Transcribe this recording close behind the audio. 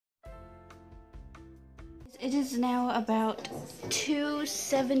It is now about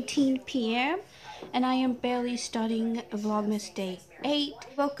 2:17 p.m. and I am barely starting Vlogmas day 8.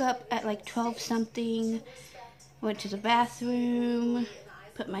 Woke up at like 12 something, went to the bathroom,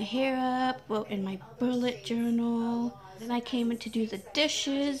 put my hair up, wrote in my bullet journal. Then I came in to do the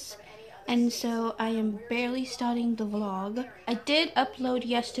dishes, and so I am barely starting the vlog. I did upload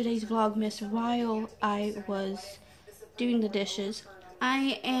yesterday's Vlogmas while I was doing the dishes.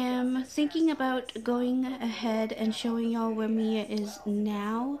 I am thinking about going ahead and showing y'all where Mia is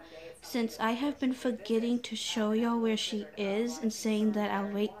now, since I have been forgetting to show y'all where she is and saying that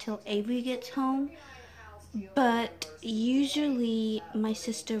I'll wait till Avery gets home. But usually my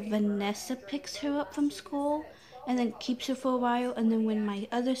sister Vanessa picks her up from school and then keeps her for a while, and then when my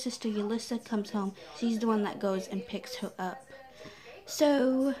other sister Yelissa comes home, she's the one that goes and picks her up.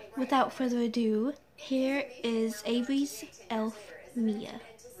 So without further ado, here is Avery's elf Mia.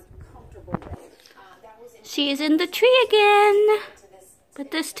 She is in the tree again,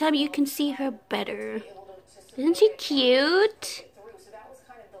 but this time you can see her better. Isn't she cute?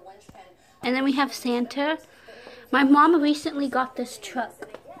 And then we have Santa. My mom recently got this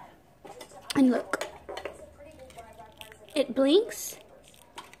truck. And look, it blinks,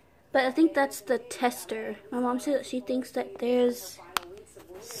 but I think that's the tester. My mom said that she thinks that there's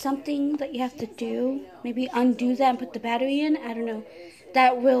something that you have to do, maybe undo that and put the battery in, I don't know,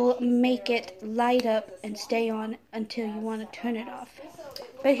 that will make it light up and stay on until you want to turn it off.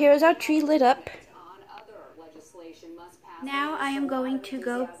 But here's our tree lit up. Now I am going to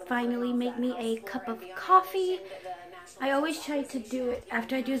go finally make me a cup of coffee. I always try to do it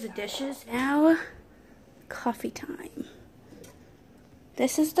after I do the dishes. Now, coffee time.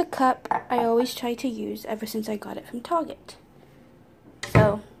 This is the cup I always try to use ever since I got it from Target.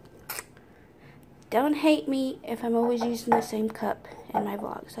 So, don't hate me if I'm always using the same cup in my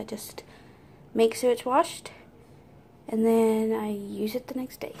vlogs. I just make sure it's washed, and then I use it the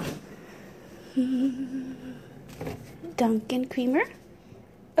next day. Dunkin' creamer,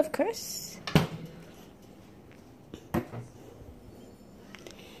 of course.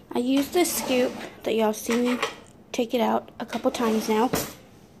 I use this scoop that y'all see me take it out a couple times now.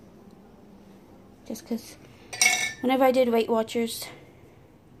 Just because whenever I did Weight Watchers,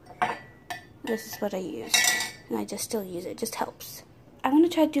 this is what I use, and I just still use it. It just helps. I want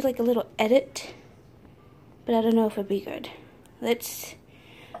to try to do like a little edit, but I don't know if it'd be good. Let's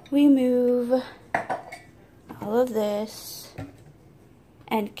remove all of this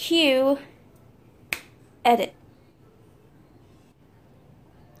and cue edit.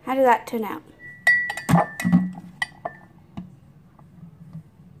 How did that turn out?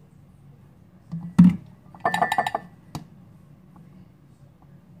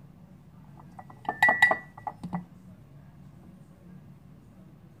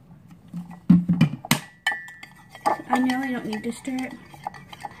 I know I don't need to stir it,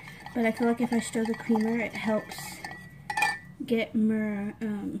 but I feel like if I stir the creamer, it helps get more,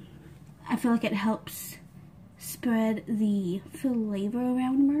 I feel like it helps spread the flavor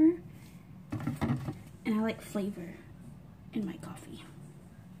around more, and I like flavor in my coffee.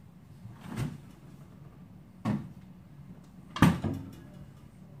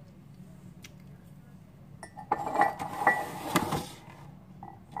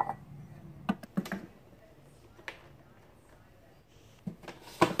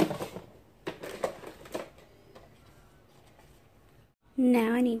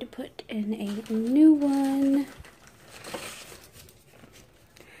 Now I need to put in a new one.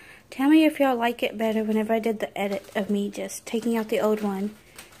 Tell me if y'all like it better whenever I did the edit of me just taking out the old one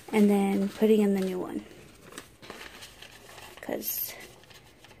and then putting in the new one. Because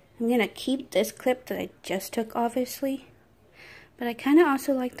I'm going to keep this clip that I just took, obviously. But I kind of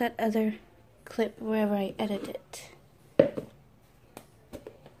also like that other clip wherever I edit it.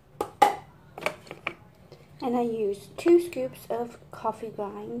 And I used 2 scoops of coffee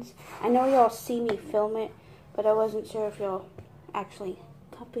grinds. I know y'all see me film it, but I wasn't sure if y'all actually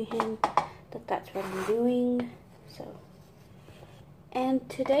comprehend that that's what I'm doing. So, and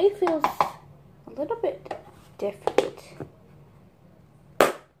today feels a little bit different.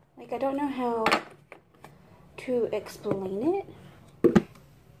 Like, I don't know how to explain it,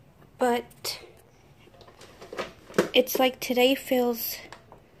 but it's like today feels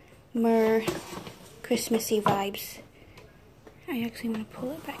more Christmassy vibes. I actually want to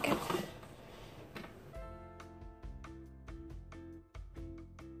pull it back out.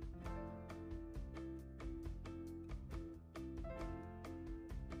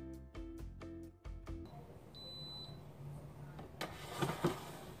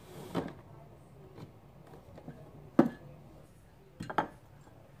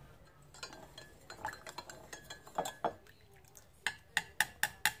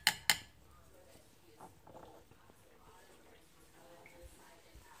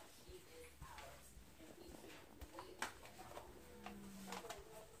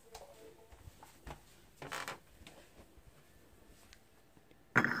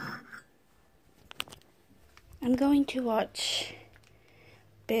 I'm going to watch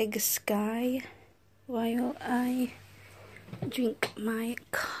Big Sky while I drink my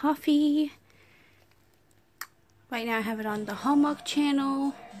coffee. Right now I have it on the Hallmark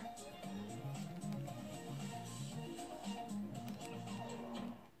Channel.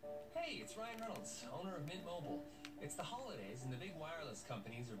 Hey, it's Ryan Reynolds, owner of Mint Mobile. It's the holidays and the big wireless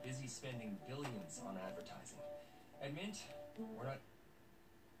companies are busy spending billions on advertising. At Mint, we're not...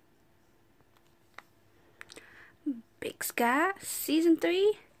 Big Sky, Season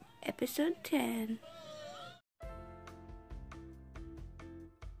 3, Episode 10.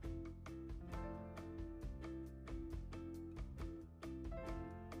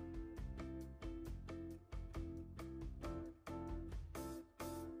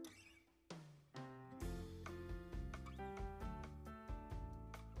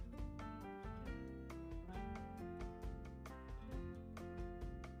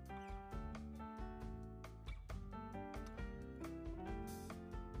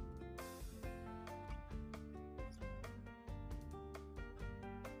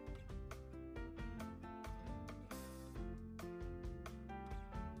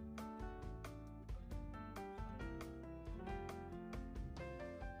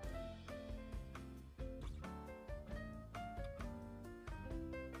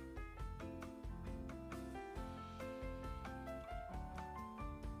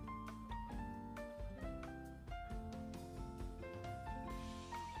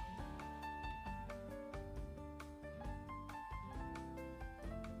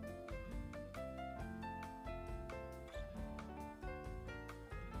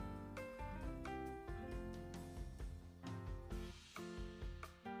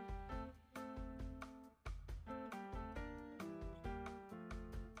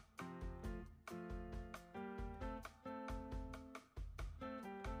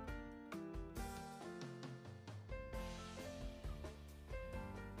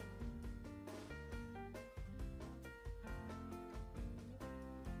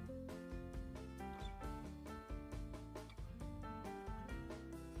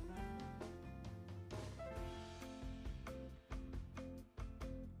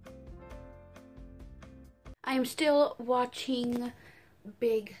 I am still watching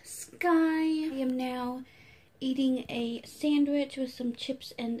Big Sky. I am now eating a sandwich with some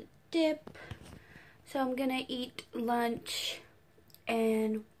chips and dip. So I'm gonna eat lunch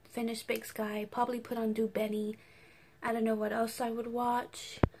and finish Big Sky. Probably put on Do Benny. I don't know what else I would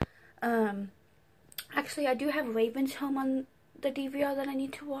watch. Actually, I do have Raven's Home on the DVR that I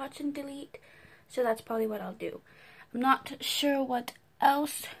need to watch and delete. So that's probably what I'll do. I'm not sure what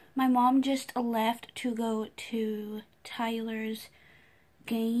else. My mom just left to go to Tyler's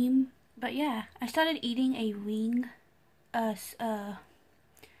game. But yeah, I started eating a wing. What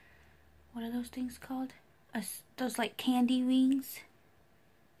are those things called? Those like candy wings.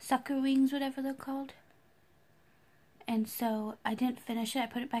 Sucker wings, whatever they're called. And so I didn't finish it. I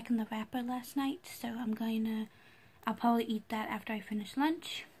put it back in the wrapper last night. So I'll probably eat that after I finish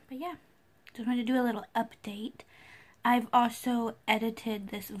lunch. But yeah, just wanted to do a little update. I've also edited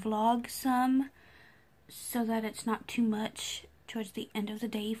this vlog some so that it's not too much towards the end of the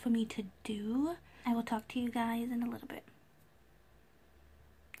day for me to do. I will talk to you guys in a little bit.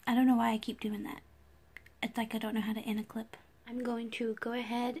 I don't know why I keep doing that. It's like I don't know how to end a clip. I'm going to go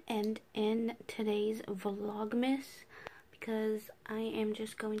ahead and end today's Vlogmas because I am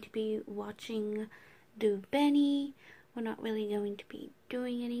just going to be watching Do Benny. We're not really going to be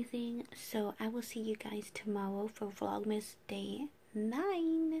doing anything, so I will see you guys tomorrow for Vlogmas Day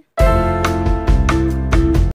 9.